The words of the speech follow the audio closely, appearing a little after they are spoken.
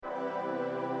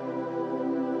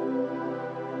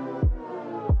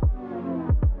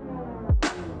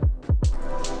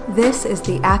This is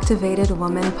the Activated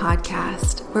Woman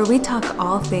podcast, where we talk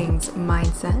all things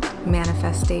mindset,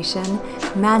 manifestation,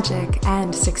 magic,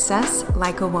 and success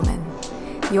like a woman.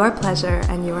 Your pleasure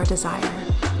and your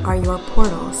desire are your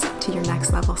portals to your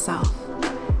next level self.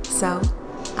 So,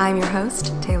 I'm your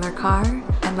host, Taylor Carr,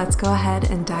 and let's go ahead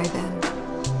and dive in.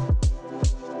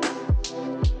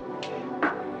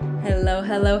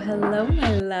 Hello,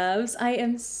 my loves. I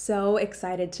am so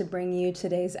excited to bring you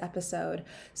today's episode.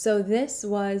 So this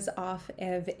was off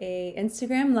of a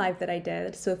Instagram live that I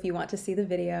did. So if you want to see the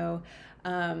video,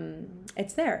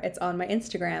 it's there. It's on my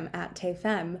Instagram at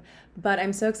TayFem. But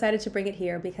I'm so excited to bring it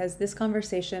here because this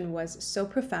conversation was so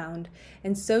profound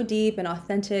and so deep and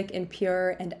authentic and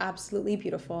pure and absolutely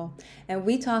beautiful. And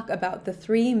we talk about the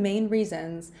three main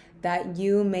reasons that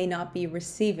you may not be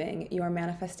receiving your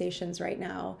manifestations right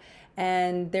now.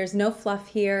 And there's no fluff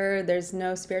here. There's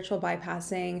no spiritual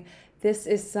bypassing. This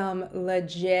is some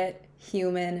legit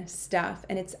human stuff,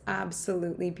 and it's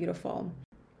absolutely beautiful.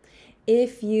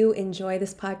 If you enjoy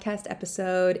this podcast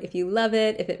episode, if you love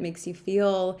it, if it makes you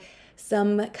feel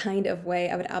some kind of way,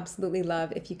 I would absolutely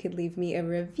love if you could leave me a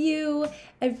review.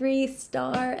 Every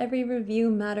star, every review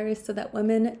matters so that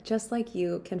women just like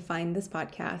you can find this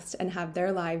podcast and have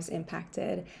their lives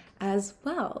impacted as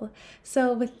well.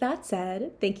 So with that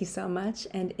said, thank you so much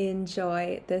and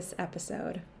enjoy this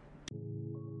episode.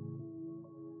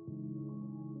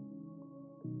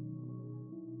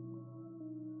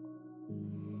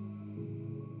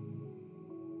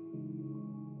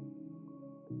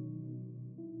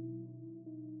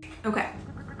 Okay,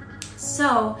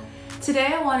 so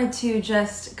today I wanted to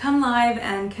just come live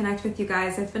and connect with you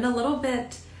guys. I've been a little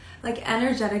bit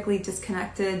energetically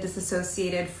disconnected,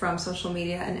 disassociated from social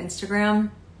media and Instagram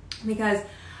because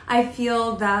I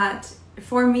feel that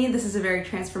for me, this is a very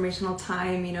transformational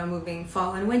time, moving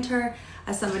fall and winter.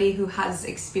 As somebody who has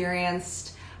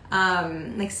experienced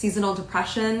seasonal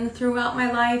depression throughout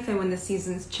my life, and when the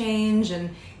seasons change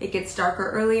and it gets darker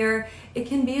earlier, it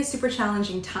can be a super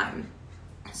challenging time.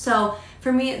 So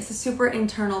for me, it's a super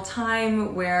internal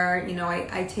time where,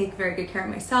 I take very good care of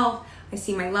myself. I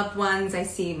see my loved ones, I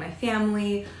see my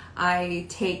family, I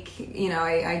take,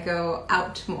 I go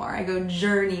out more, I go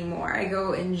journey more, I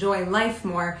go enjoy life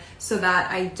more so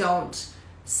that I don't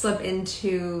slip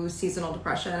into seasonal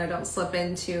depression, I don't slip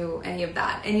into any of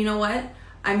that. And you know what?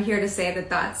 I'm here to say that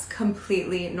that's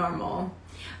completely normal.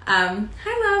 Hi love,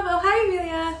 oh hi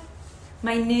Amelia.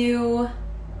 My new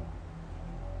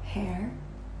hair,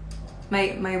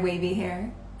 my wavy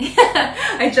hair.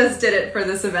 I just did it for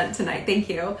this event tonight. Thank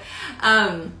you.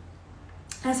 I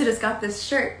also just got this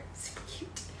shirt. Super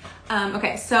cute.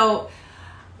 Okay, so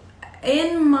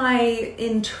in my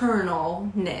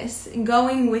internalness,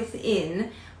 going within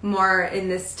more in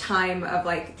this time of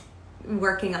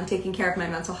working on taking care of my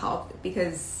mental health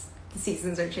because the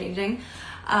seasons are changing.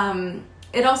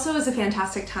 It also is a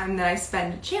fantastic time that I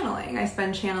spend channeling. I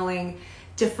spend channeling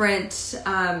different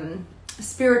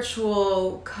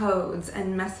spiritual codes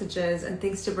and messages and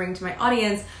things to bring to my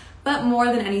audience, but more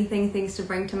than anything, things to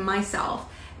bring to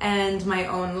myself and my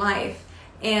own life.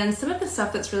 And some of the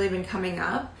stuff that's really been coming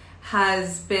up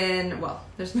has been,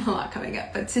 there's been a lot coming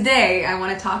up, but today I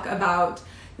want to talk about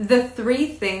the three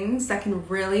things that can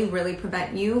really, really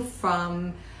prevent you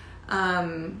from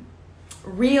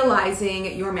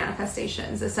realizing your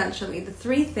manifestations. Essentially, the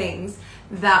three things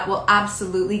that will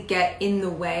absolutely get in the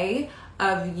way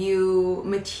of you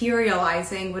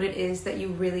materializing what it is that you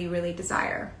really, really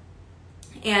desire.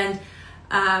 And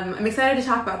I'm excited to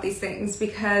talk about these things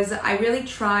because I really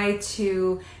try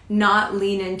to not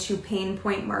lean into pain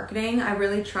point marketing. I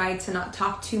really try to not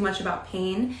talk too much about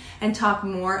pain and talk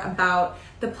more about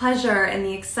the pleasure and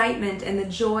the excitement and the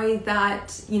joy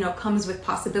that, comes with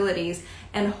possibilities,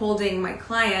 and holding my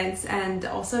clients and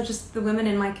also just the women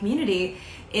in my community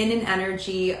in an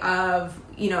energy of,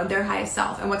 their highest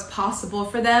self and what's possible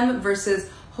for them versus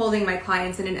holding my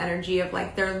clients in an energy of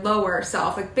their lower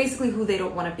self, basically who they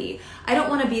don't want to be. I don't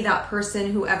want to be that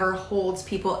person who ever holds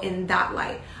people in that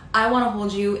light. I want to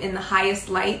hold you in the highest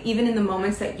light, even in the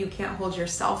moments that you can't hold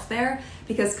yourself there,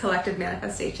 because collective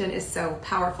manifestation is so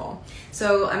powerful.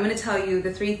 So I'm going to tell you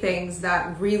the three things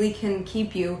that really can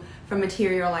keep you from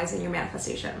materializing your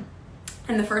manifestation.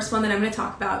 And the first one that I'm going to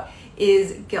talk about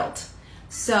is guilt.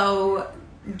 So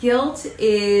guilt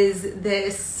is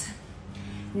this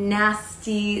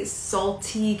nasty,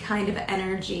 salty kind of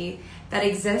energy that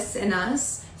exists in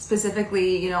us.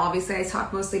 Specifically, obviously I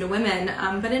talk mostly to women,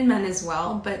 but in men as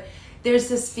well. But there's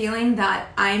this feeling that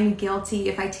I'm guilty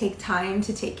if I take time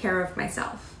to take care of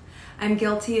myself. I'm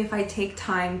guilty if I take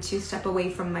time to step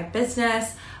away from my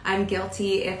business. I'm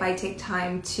guilty if I take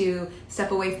time to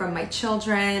step away from my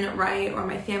children, right? Or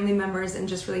my family members and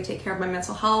just really take care of my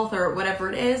mental health or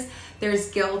whatever it is.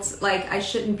 There's guilt, like I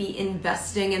shouldn't be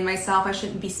investing in myself. I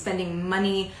shouldn't be spending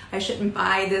money. I shouldn't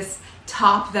buy this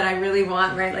top that I really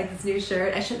want, right? Like this new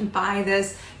shirt. I shouldn't buy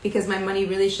this because my money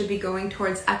really should be going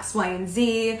towards X, Y, and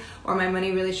Z, or my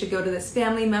money really should go to this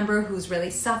family member who's really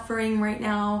suffering right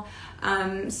now.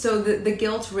 So the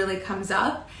guilt really comes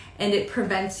up, and it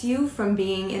prevents you from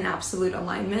being in absolute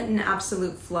alignment and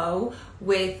absolute flow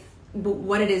with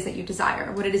what it is that you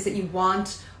desire, what it is that you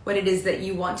want, what it is that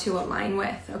you want to align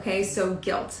with. Okay, so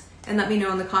guilt. And let me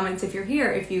know in the comments if you're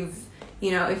here, if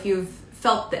you've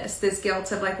felt this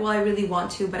guilt of like, well, I really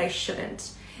want to, but I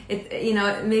shouldn't.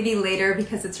 Maybe later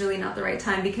because it's really not the right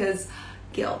time, because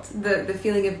guilt, the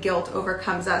feeling of guilt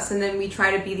overcomes us, and then we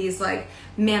try to be these like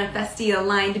manifesty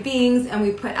aligned beings, and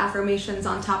we put affirmations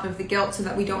on top of the guilt so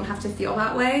that we don't have to feel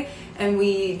that way, and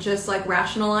we just like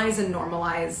rationalize and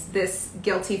normalize this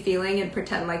guilty feeling and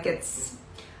pretend like it's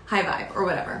high vibe or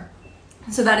whatever.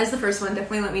 So that is the first one.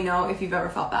 Definitely let me know if you've ever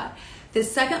felt that. The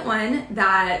second one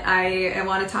that I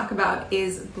want to talk about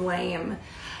is blame.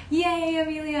 Yay,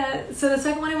 Amelia. So the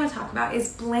second one I want to talk about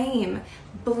is blame.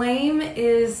 Blame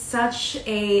is such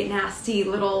a nasty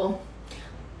little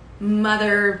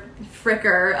mother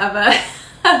fricker of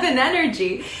an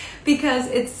energy, because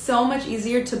it's so much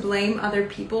easier to blame other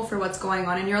people for what's going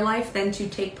on in your life than to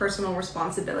take personal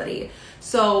responsibility.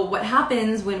 So what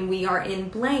happens when we are in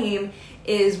blame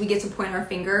is we get to point our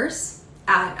fingers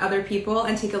at other people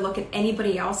and take a look at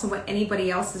anybody else and what anybody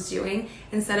else is doing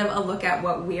instead of a look at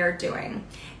what we are doing.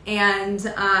 And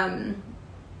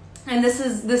this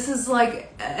is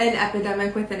like an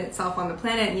epidemic within itself on the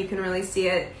planet, and you can really see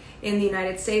it in the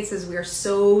United States as we are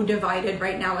so divided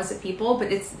right now as a people,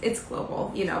 but it's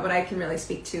global, but I can really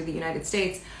speak to the United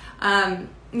States.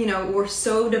 We're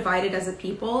so divided as a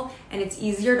people, and it's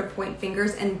easier to point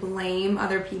fingers and blame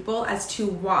other people as to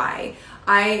why.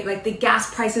 The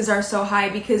gas prices are so high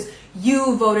because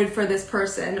you voted for this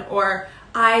person, or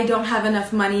I don't have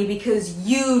enough money because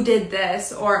you did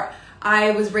this, or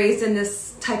I was raised in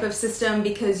this type of system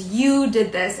because you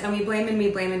did this, and we blame and we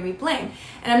blame and we blame.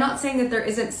 And I'm not saying that there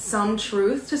isn't some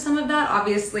truth to some of that.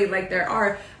 Obviously, like there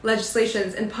are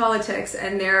legislations and politics,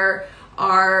 and there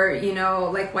are,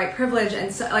 like white privilege,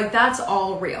 and so like that's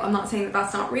all real. I'm not saying that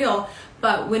that's not real,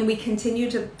 but when we continue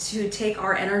to take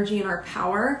our energy and our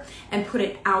power and put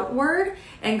it outward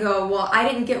and go, well, I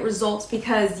didn't get results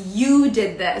because you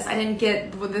did this. I didn't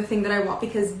get the thing that I want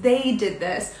because they did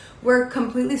this. We're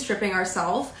completely stripping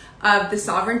ourselves of the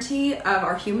sovereignty of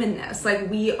our humanness. Like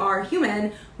we are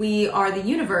human, we are the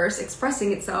universe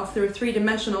expressing itself through a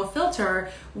 3-dimensional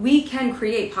filter. We can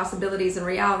create possibilities and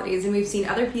realities, and we've seen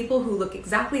other people who look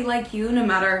exactly like you, no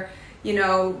matter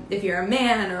if you're a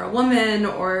man or a woman,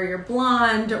 or you're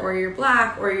blonde or you're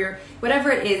black or you're whatever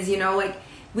it is, like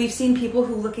we've seen people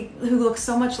who look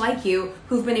so much like you,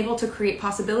 who've been able to create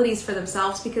possibilities for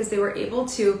themselves because they were able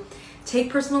to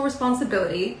take personal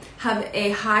responsibility, have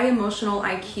a high emotional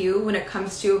IQ when it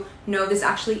comes to, no, this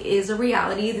actually is a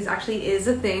reality, this actually is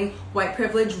a thing, white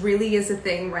privilege really is a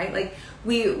thing, right? Like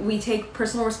we take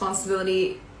personal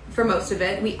responsibility for most of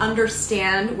it. We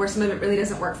understand where some of it really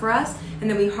doesn't work for us, and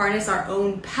then we harness our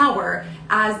own power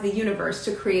as the universe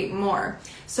to create more.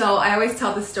 So I always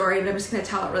tell this story, and I'm just going to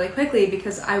tell it really quickly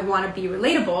because I want to be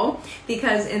relatable,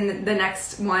 because in the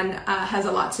next one has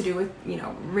a lot to do with,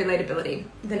 relatability,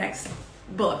 the next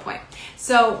bullet point.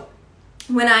 So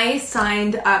when I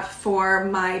signed up for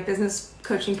my business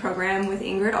coaching program with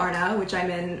Ingrid Arna, which I'm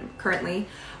in currently,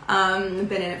 been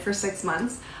in it for 6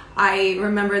 months, I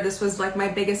remember this was like my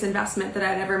biggest investment that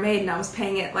I'd ever made, and I was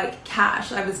paying it like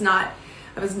cash. I was not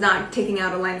taking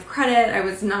out a line of credit. I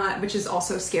was not, which is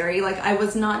also scary. Like I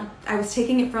was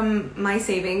taking it from my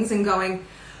savings and going,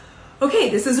 okay,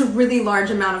 this is a really large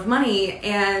amount of money.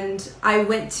 And I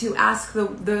went to ask the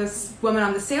woman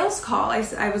on the sales call, I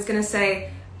was going to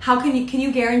say, can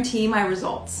you guarantee my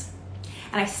results?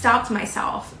 And I stopped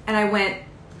myself and I went,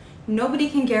 nobody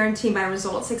can guarantee my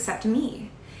results except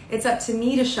me. It's up to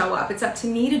me to show up. It's up to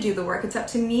me to do the work. It's up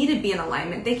to me to be in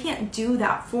alignment. They can't do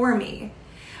that for me.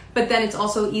 But then it's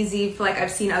also easy for,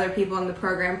 I've seen other people in the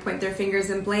program point their fingers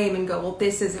and blame and go, well,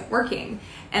 this isn't working.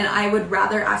 And I would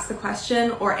rather ask the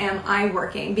question, or am I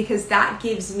working? Because that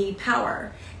gives me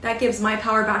power. that gives my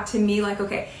power back to me. Like,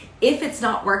 okay, if it's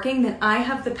not working, then I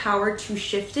have the power to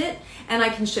shift it, and I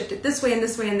can shift it this way and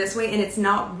this way and this way, and it's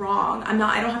not wrong.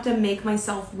 I don't have to make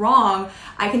myself wrong.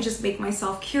 I can just make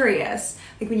myself curious.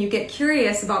 Like when you get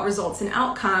curious about results and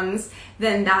outcomes,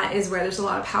 then that is where there's a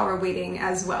lot of power waiting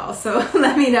as well. So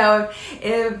let me know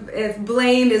if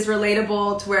blame is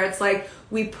relatable to where it's like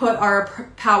we put our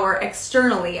power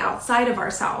externally outside of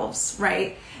ourselves,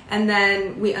 right? And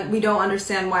then we don't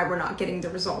understand why we're not getting the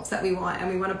results that we want, and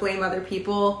we want to blame other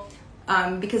people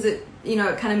because it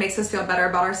kind of makes us feel better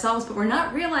about ourselves, but we're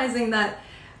not realizing that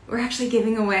we're actually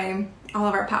giving away all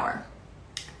of our power.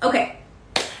 Okay,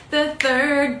 the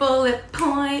third bullet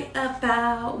point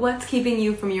about what's keeping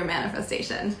you from your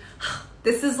manifestation.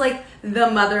 This is like the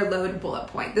mother load bullet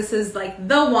point. This is like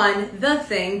the one, the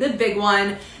thing, the big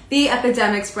one, the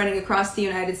epidemic spreading across the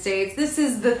United States. This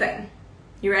is the thing.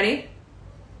 You ready?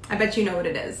 I bet you know what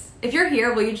it is. If you're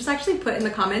here, will you just actually put in the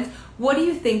comments, what do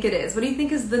you think it is? What do you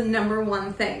think is the number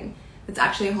one thing that's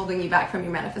actually holding you back from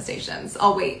your manifestations?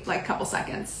 I'll wait like a couple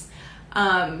seconds.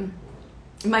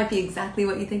 It might be exactly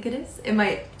what you think it is. It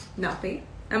might not be.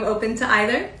 I'm open to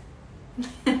either.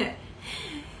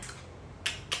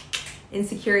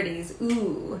 Insecurities.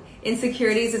 Ooh,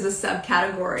 insecurities is a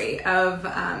subcategory of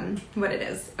what it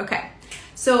is. Okay,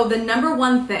 so the number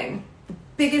one thing, the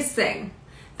biggest thing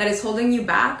that is holding you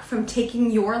back from taking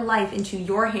your life into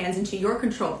your hands, into your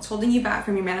control, it's holding you back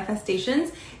from your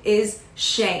manifestations, is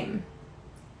shame.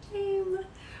 Shame.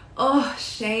 Oh,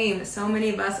 shame. So many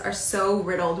of us are so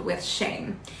riddled with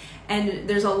shame. And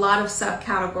there's a lot of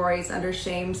subcategories under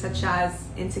shame, such as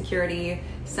insecurity,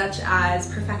 such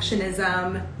as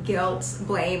perfectionism, guilt,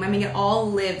 blame. I mean, it all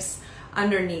lives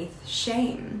underneath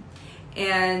shame.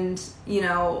 And,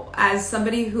 as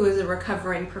somebody who is a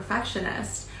recovering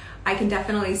perfectionist, I can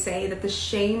definitely say that the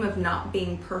shame of not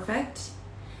being perfect,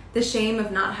 the shame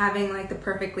of not having like the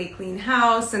perfectly clean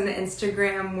house and the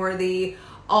Instagram worthy,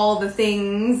 all the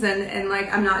things, and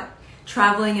like I'm not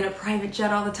traveling in a private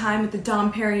jet all the time with the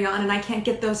Dom Perignon and I can't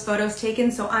get those photos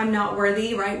taken, so I'm not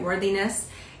worthy, right? Worthiness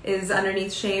is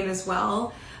underneath shame as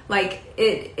well. Like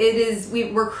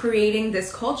we're creating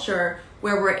this culture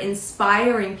where we're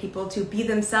inspiring people to be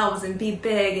themselves and be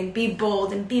big and be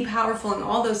bold and be powerful and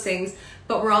all those things,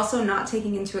 but we're also not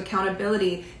taking into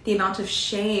accountability the amount of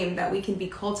shame that we can be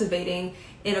cultivating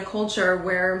in a culture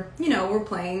where, we're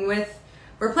playing with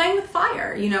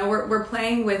fire. We're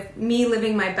playing with me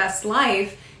living my best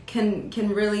life can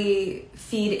really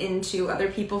feed into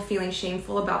other people feeling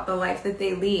shameful about the life that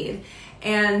they lead.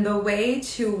 And the way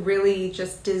to really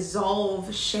just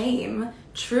dissolve shame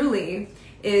truly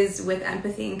is with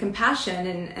empathy and compassion.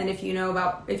 And if you know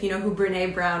who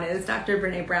Brené Brown is, Dr.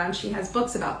 Brené Brown, she has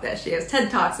books about this. She has TED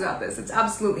Talks about this. It's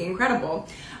absolutely incredible.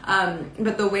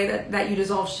 But the way that you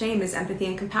dissolve shame is empathy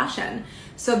and compassion.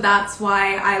 So that's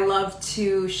why I love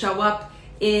to show up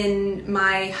in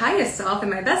my highest self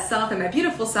and my best self and my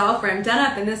beautiful self where I'm done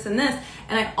up and this and this.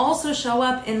 And I also show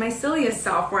up in my silliest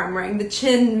self where I'm wearing the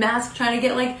chin mask, trying to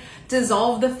get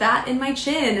dissolve the fat in my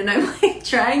chin. And I'm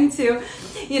trying to,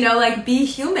 be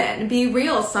human, be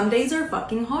real. Some days are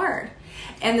fucking hard.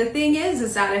 And the thing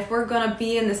is that if we're going to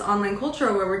be in this online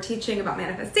culture where we're teaching about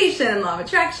manifestation and law of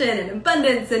attraction and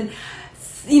abundance and,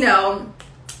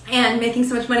 and making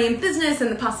so much money in business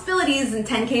and the possibilities and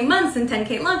 10K months and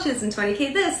 10K launches and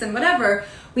 20K this and whatever,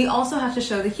 we also have to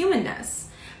show the humanness.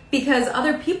 Because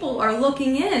other people are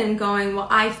looking in and going, well,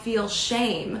 I feel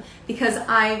shame because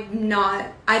I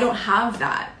don't have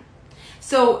that.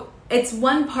 So it's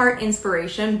one part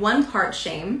inspiration, one part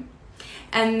shame.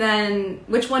 And then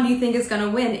which one do you think is going to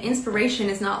win? Inspiration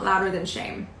is not louder than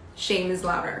shame. Shame is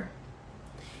louder.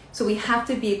 So we have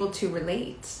to be able to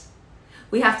relate.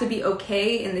 We have to be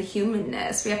okay in the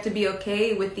humanness. We have to be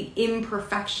okay with the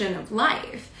imperfection of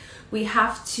life. We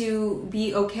have to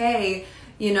be okay,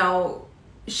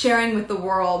 sharing with the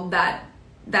world that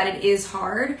it is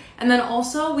hard. And then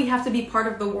also we have to be part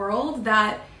of the world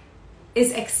that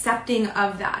is accepting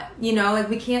of that.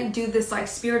 We can't do this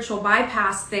spiritual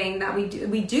bypass thing that we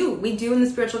do in the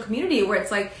spiritual community where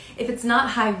it's if it's not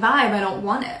high vibe, I don't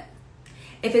want it.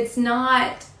 If it's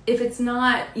not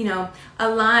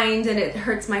aligned and it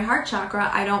hurts my heart chakra,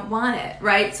 I don't want it,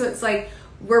 right? So it's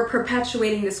we're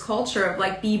perpetuating this culture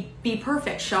of be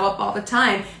perfect, show up all the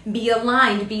time, be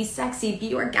aligned, be sexy,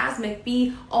 be orgasmic,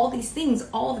 be all these things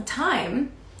all the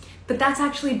time. But that's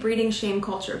actually breeding shame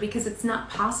culture because it's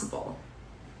not possible.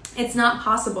 It's not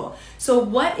possible. So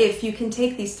what if you can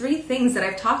take these three things that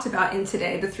I've talked about in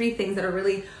today, the three things that are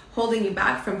really holding you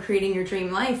back from creating your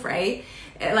dream life, right?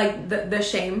 The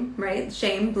shame, right?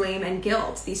 Shame, blame, and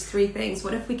guilt, these three things.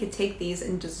 What if we could take these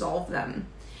and dissolve them?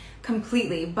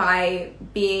 completely by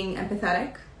being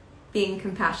empathetic, being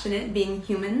compassionate, being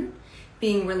human,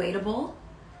 being relatable,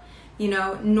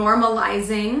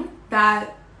 normalizing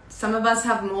that some of us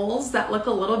have moles that look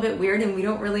a little bit weird and we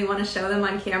don't really want to show them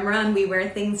on camera and we wear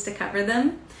things to cover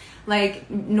them. Like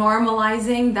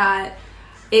normalizing that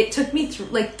it took me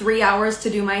 3 hours to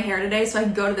do my hair today so I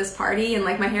could go to this party and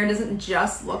like my hair doesn't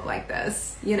just look like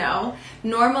this,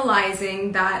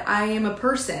 Normalizing that I am a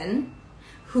person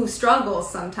who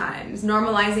struggles sometimes.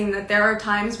 Normalizing that there are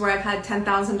times where I've had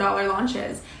 $10,000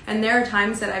 launches and there are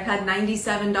times that I've had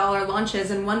 $97 launches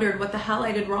and wondered what the hell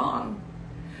I did wrong,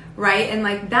 right? And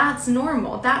like that's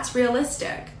normal, that's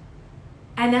realistic,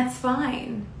 and that's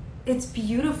fine. It's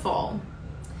beautiful,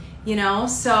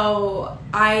 So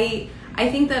I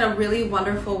think that a really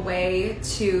wonderful way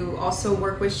to also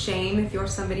work with shame, if you're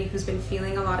somebody who's been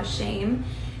feeling a lot of shame,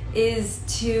 is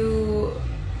to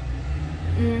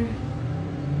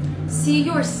see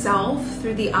yourself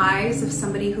through the eyes of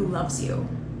somebody who loves you,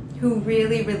 who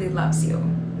really, really loves you.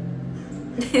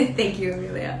 Thank you,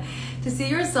 Amelia. To see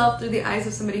yourself through the eyes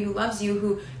of somebody who loves you,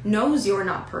 who knows you're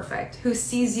not perfect, who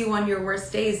sees you on your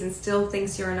worst days and still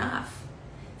thinks you're enough,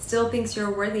 still thinks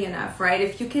you're worthy enough, right?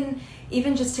 If you can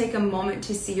even just take a moment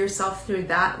to see yourself through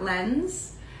that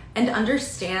lens and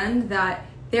understand that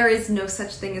there is no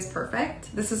such thing as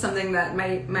perfect. This is something that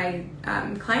my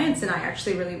clients and I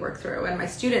actually really work through, and my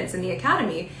students in the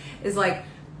academy, is like,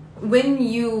 when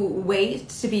you wait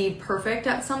to be perfect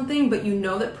at something, but you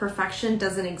know that perfection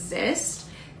doesn't exist,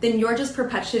 then you're just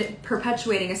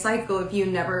perpetuating a cycle of you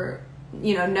never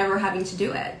having to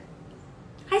do it.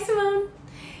 Hi, Simone.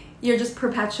 You're just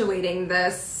perpetuating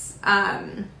this.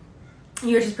 I'm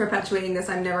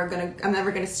never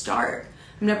gonna start.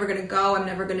 I'm never going to go. I'm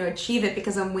never going to achieve it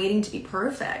because I'm waiting to be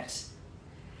perfect.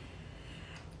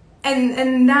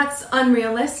 And that's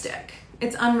unrealistic.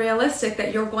 It's unrealistic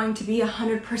that you're going to be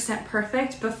 100%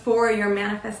 perfect before your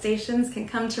manifestations can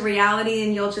come to reality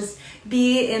and you'll just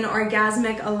be in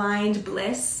orgasmic aligned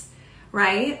bliss,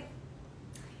 right?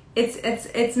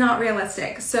 It's not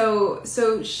realistic. So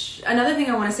another thing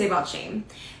I want to say about shame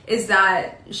is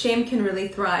that shame can really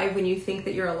thrive when you think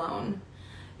that you're alone.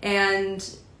 And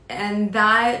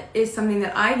that is something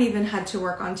that I've even had to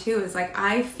work on too, is like,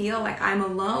 I feel like I'm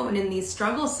alone in these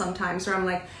struggles sometimes, where I'm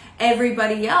like,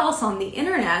 everybody else on the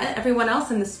internet, everyone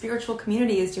else in the spiritual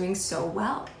community is doing so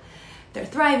well. They're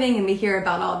thriving, and we hear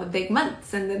about all the big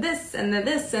months and the this and the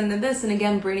this and the this. And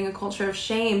again, breeding a culture of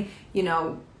shame,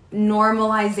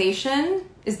 normalization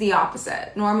is the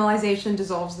opposite. Normalization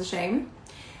dissolves the shame.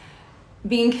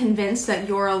 Being convinced that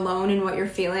you're alone in what you're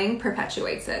feeling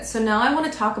perpetuates it. So now I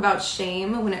want to talk about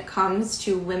shame when it comes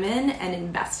to women and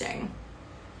investing.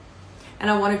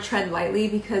 And I want to tread lightly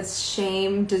because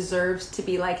shame deserves to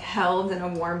be like held in a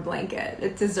warm blanket.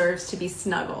 It deserves to be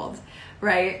snuggled,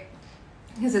 right?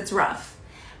 Because it's rough.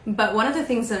 But one of the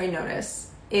things that I notice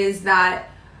is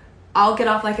that I'll get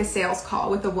off like a sales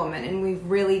call with a woman and we've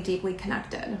really deeply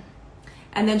connected.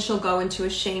 And then she'll go into a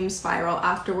shame spiral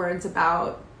afterwards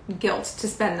about guilt to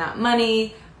spend that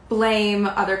money, blame.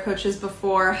 Other coaches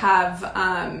before have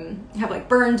like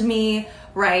burned me,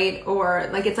 right? Or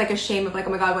like it's like a shame of like,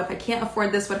 oh my God, what if I can't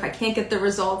afford this? What if I can't get the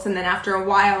results? And then after a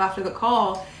while, after the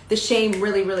call, the shame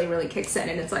really, really, really kicks in,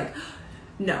 and it's like,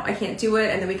 no, I can't do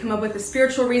it. And then we come up with a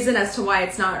spiritual reason as to why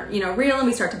it's not, real, and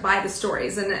we start to buy the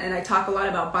stories. And I talk a lot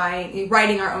about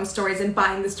writing our own stories and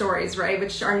buying the stories, right?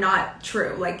 Which are not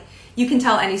true. Like, you can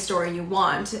tell any story you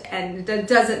want, and that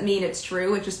doesn't mean it's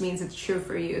true. It just means it's true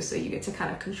for you. So you get to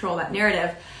kind of control that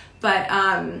narrative. But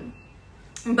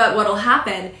what'll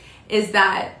happen is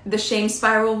that the shame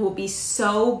spiral will be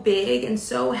so big and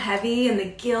so heavy, and the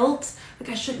guilt, like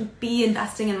I shouldn't be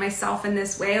investing in myself in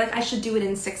this way. Like I should do it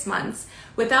in 6 months,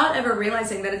 without ever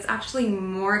realizing that it's actually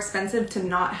more expensive to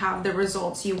not have the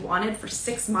results you wanted for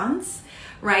 6 months,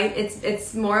 right?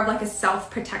 It's more of like a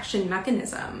self-protection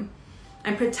mechanism.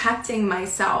 I'm protecting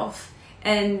myself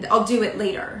and I'll do it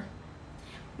later.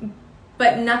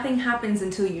 But nothing happens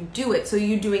until you do it. So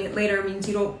you doing it later means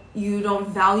you don't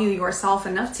value yourself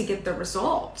enough to get the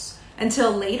results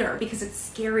until later, because it's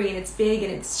scary and it's big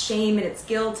and it's shame and it's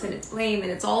guilt and it's blame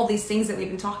and it's all these things that we've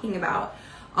been talking about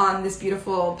on this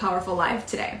beautiful, powerful live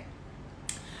today.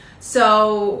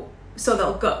 So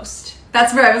they'll ghost.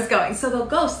 That's where I was going. So they'll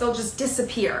ghost, they'll just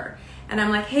disappear. And I'm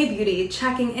like, hey, beauty,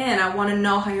 checking in. I want to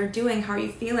know how you're doing. How are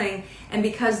you feeling? And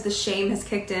because the shame has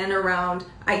kicked in around,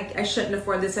 I shouldn't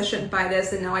afford this. I shouldn't buy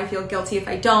this. And now I feel guilty if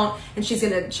I don't. And she's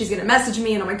gonna message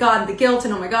me. And oh my God, the guilt.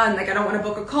 And oh my God, and like I don't want to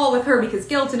book a call with her because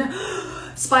guilt. And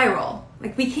spiral.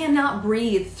 Like we cannot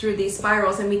breathe through these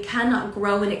spirals, and we cannot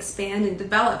grow and expand and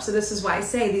develop. So this is why I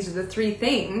say these are the 3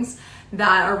 things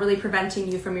that are really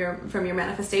preventing you from your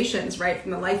manifestations, right?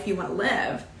 From the life you want to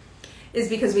live, is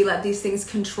because we let these things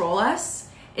control us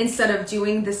instead of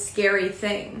doing the scary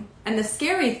thing. And the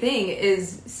scary thing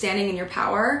is standing in your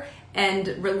power and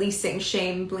releasing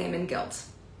shame, blame, and guilt.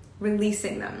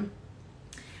 Releasing them.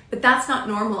 But that's not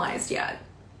normalized yet.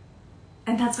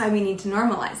 And that's why we need to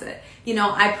normalize it. You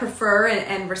know, I prefer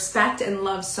and respect and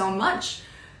love so much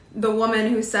the woman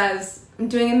who says, I'm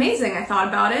doing amazing. I thought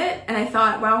about it and I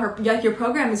thought, wow, your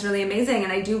program is really amazing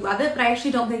and I do love it, but I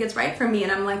actually don't think it's right for me.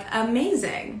 And I'm like,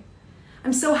 amazing.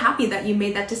 I'm so happy that you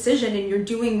made that decision and you're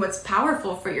doing what's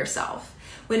powerful for yourself.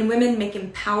 When women make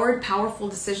empowered, powerful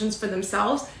decisions for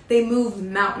themselves, they move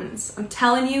mountains. I'm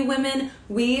telling you, women,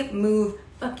 we move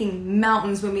fucking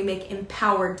mountains when we make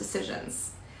empowered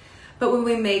decisions. But when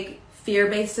we make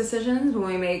fear-based decisions, when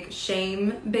we make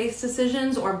shame-based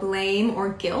decisions or blame or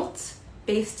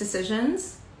guilt-based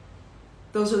decisions,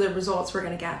 those are the results we're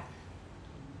going to get.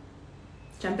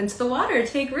 Jump into the water,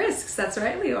 take risks. That's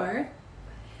right, Leor.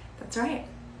 That's right.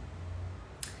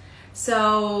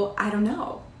 So, I don't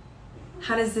know.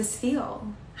 How does this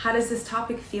feel? How does this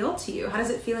topic feel to you? How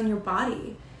does it feel in your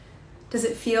body? Does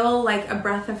it feel like a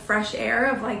breath of fresh air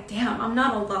of like, damn, I'm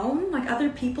not alone? Like other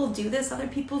people do this, other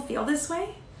people feel this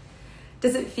way?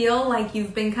 Does it feel like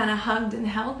you've been kind of hugged and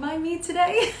held by me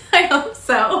today? I hope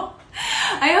so.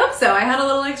 I hope so. I had a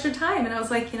little extra time and I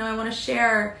was like, I want to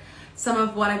share some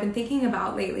of what I've been thinking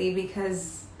about lately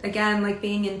because, again, like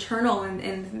being internal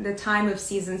and the time of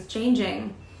seasons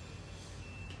changing,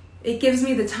 it gives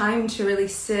me the time to really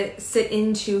sit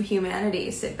into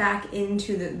humanity, sit back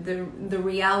into the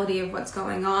reality of what's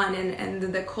going on and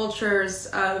the cultures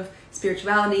of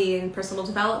spirituality and personal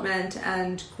development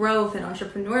and growth and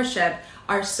entrepreneurship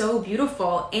are so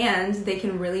beautiful, and they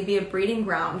can really be a breeding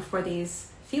ground for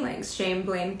these feelings: shame,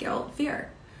 blame, guilt,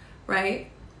 fear, right?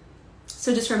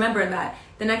 So just remember that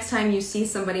the next time you see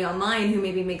somebody online who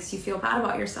maybe makes you feel bad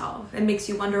about yourself and makes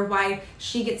you wonder why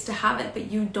she gets to have it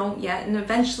but you don't yet, and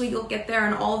eventually you'll get there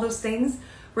and all those things,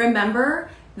 remember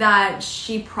that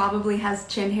she probably has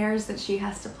chin hairs that she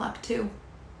has to pluck too.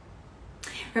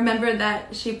 Remember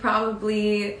that she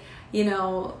probably,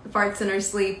 farts in her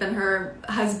sleep and her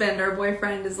husband or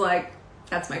boyfriend is like,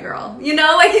 that's my girl.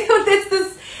 Like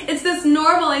it's this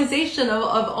normalization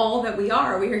of all that we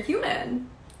are. We are human.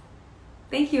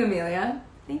 Thank you, Amelia.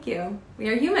 Thank you. We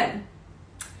are human.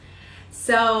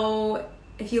 So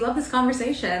if you love this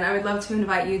conversation, I would love to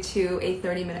invite you to a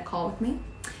 30-minute call with me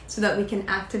so that we can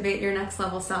activate your next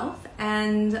level self.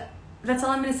 And that's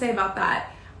all I'm going to say about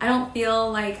that. I don't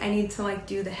feel like I need to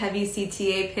do the heavy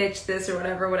CTA pitch, this or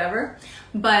whatever.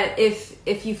 But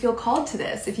if you feel called to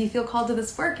this, if you feel called to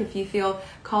this work, if you feel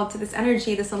called to this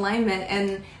energy, this alignment,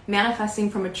 and manifesting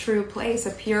from a true place,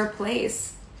 a pure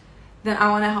place, then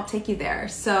I want to help take you there.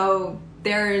 So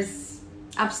there's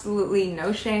absolutely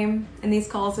no shame in these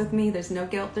calls with me. There's no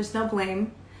guilt. There's no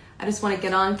blame. I just want to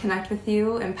get on, connect with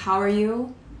you, empower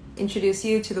you, introduce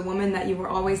you to the woman that you were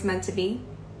always meant to be.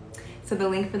 So the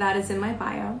link for that is in my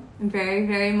bio. I'm very,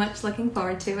 very much looking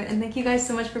forward to it. And thank you guys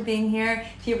so much for being here.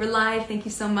 If you were live, thank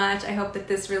you so much. I hope that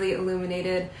this really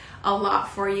illuminated a lot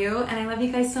for you. And I love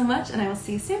you guys so much, and I will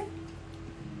see you soon.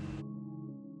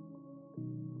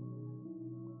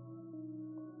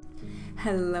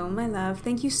 Hello, my love.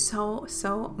 Thank you so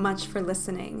much for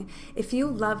listening. If you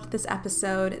loved this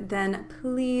episode, then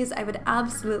please, I would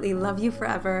absolutely love you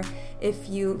forever if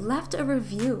you left a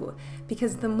review,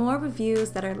 because the more reviews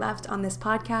that are left on this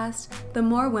podcast, the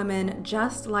more women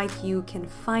just like you can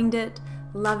find it,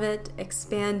 love it,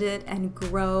 expand it, and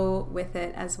grow with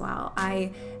it as well.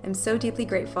 I am so deeply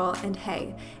grateful. And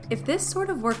hey, if this sort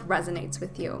of work resonates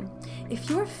with you, if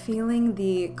you're feeling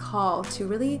the call to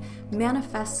really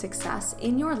manifest success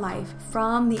in your life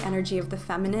from the energy of the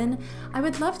feminine, I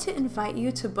would love to invite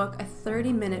you to book a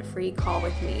 30-minute free call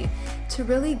with me to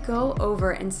really go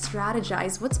over and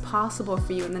strategize what's possible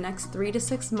for you in the next 3 to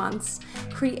 6 months,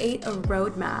 create a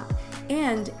roadmap.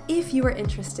 And if you are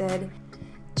interested,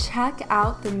 check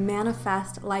out the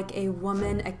Manifest Like a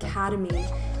Woman Academy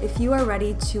if you are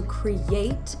ready to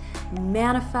create,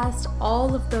 manifest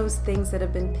all of those things that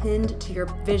have been pinned to your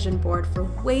vision board for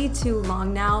way too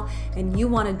long now, and you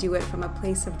want to do it from a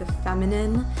place of the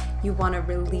feminine. You want to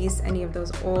release any of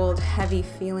those old, heavy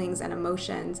feelings and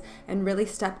emotions and really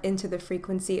step into the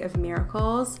frequency of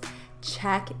miracles.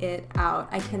 Check it out.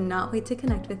 I cannot wait to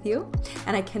connect with you,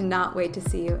 and I cannot wait to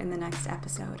see you in the next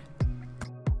episode.